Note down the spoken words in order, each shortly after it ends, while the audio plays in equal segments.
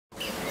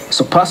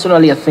So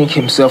personally, I think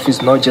himself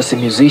is not just a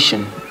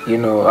musician.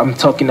 I'm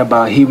talking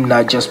about him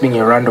not just being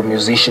a random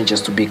musician,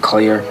 just to be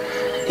clear.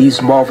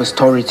 He's more of a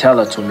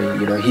storyteller to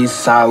me. His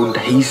sound,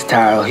 his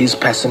style, his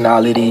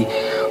personality,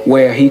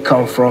 where he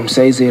come from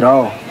says it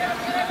all.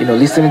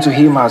 Listening to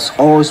him has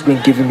always been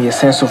giving me a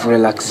sense of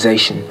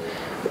relaxation,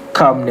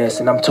 calmness,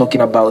 and I'm talking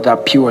about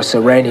that pure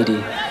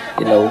serenity.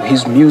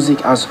 His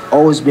music has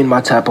always been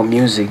my type of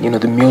music.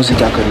 The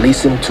music I could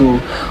listen to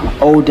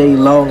all day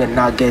long and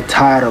not get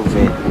tired of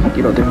it.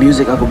 The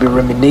music I could be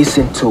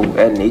reminiscing to,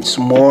 and it's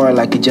more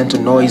like a gentle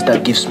noise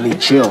that gives me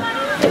chill.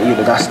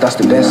 And that's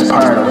the best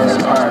part of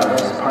it.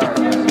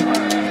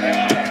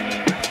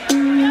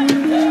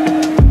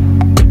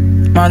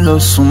 Malo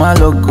sun,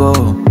 malo go,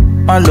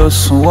 malo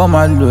sun, what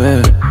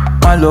malo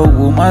malo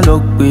wo, malo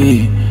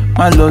gbe,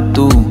 malo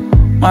do,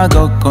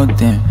 malo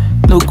content.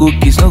 No go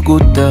kiss, no go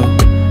tell.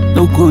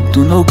 No go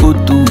do, no go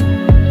do,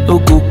 no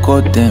go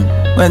call them.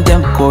 When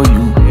them call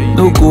you,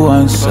 no go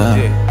answer.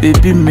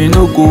 Baby me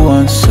no go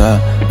answer,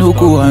 no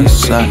go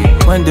answer.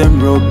 When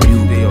them rob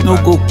you, no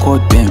go call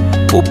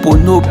them. Popo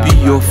no be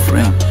your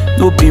friend,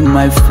 no be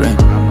my friend.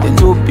 They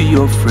no be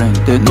your friend,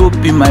 they no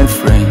be my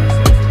friend.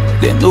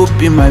 They no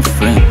be my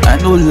friend, I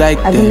no like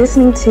them. I've been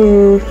listening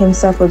to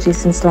himself OG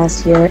since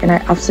last year, and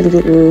I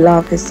absolutely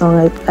love his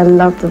song. I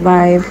love the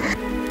vibe.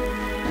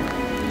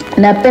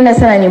 Napenda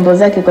sana nyimbo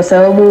zake kwa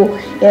sababu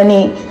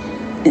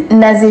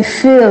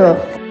nazifeel.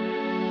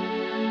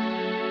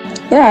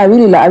 Yeah, I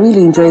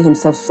really enjoy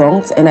himself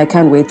songs, and I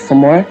can't wait for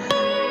more.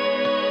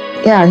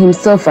 Yeah,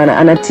 himself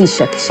and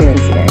Atisha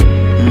Kishenzi.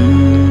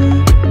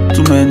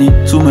 Too many,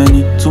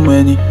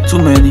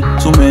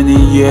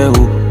 yeah,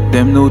 oh.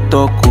 Them no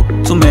talk, oh.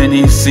 Too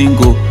many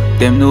single,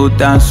 them no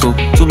dance, oh.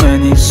 Too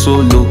many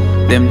solo,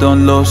 them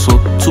don't lost, oh.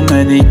 Too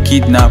many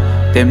kidnap,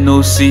 them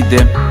no see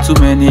them. Too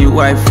many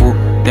wife, oh.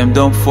 Them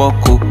don't fuck,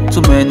 oh.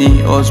 Too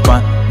many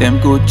husband, them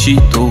go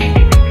cheat, oh.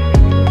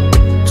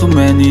 Too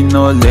many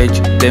knowledge,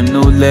 them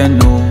no learn,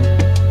 oh.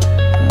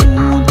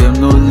 Them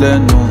no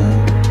learn, oh.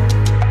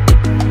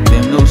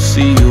 Them no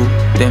see, oh.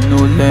 Them no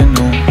learn,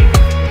 oh.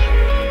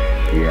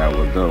 Yeah,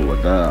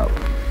 what up?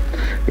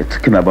 You're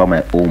talking about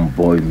my own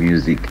boy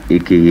music,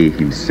 aka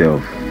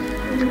himself.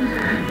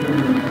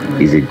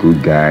 He's a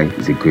good guy,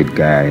 he's a great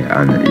guy,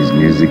 and his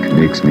music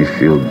makes me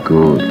feel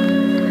good.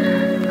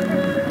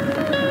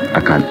 I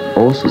can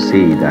also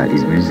say that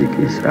his music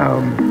is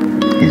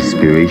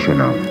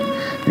inspirational.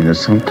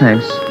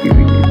 Sometimes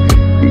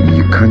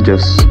you can't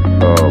just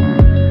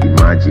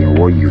imagine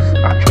what you've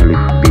actually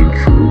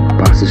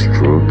passes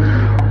through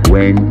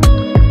when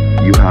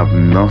you have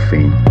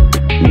nothing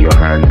in your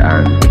hand,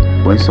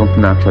 and when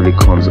something actually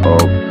comes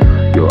up,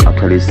 you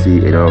actually see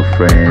a lot of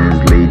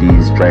friends,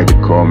 ladies try to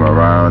come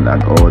around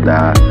and all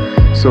that.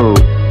 So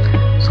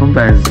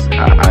sometimes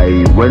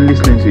when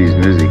listening to his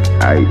music,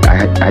 I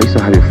used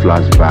to have a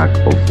flashback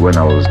of when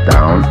I was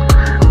down,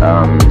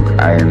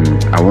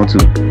 and I want to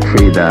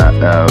pray that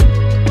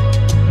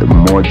the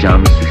more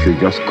jams should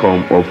just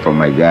come up from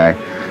my guy,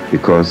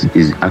 because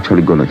he's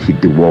actually gonna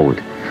hit the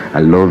world. I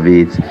love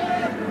it.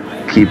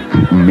 Keep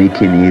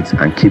making it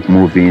and keep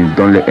moving.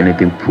 Don't let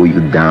anything pull you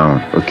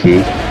down,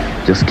 okay?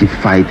 Just keep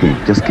fighting.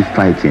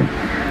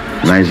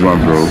 Nice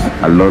one, bro.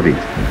 I love it.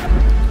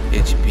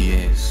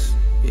 HBS.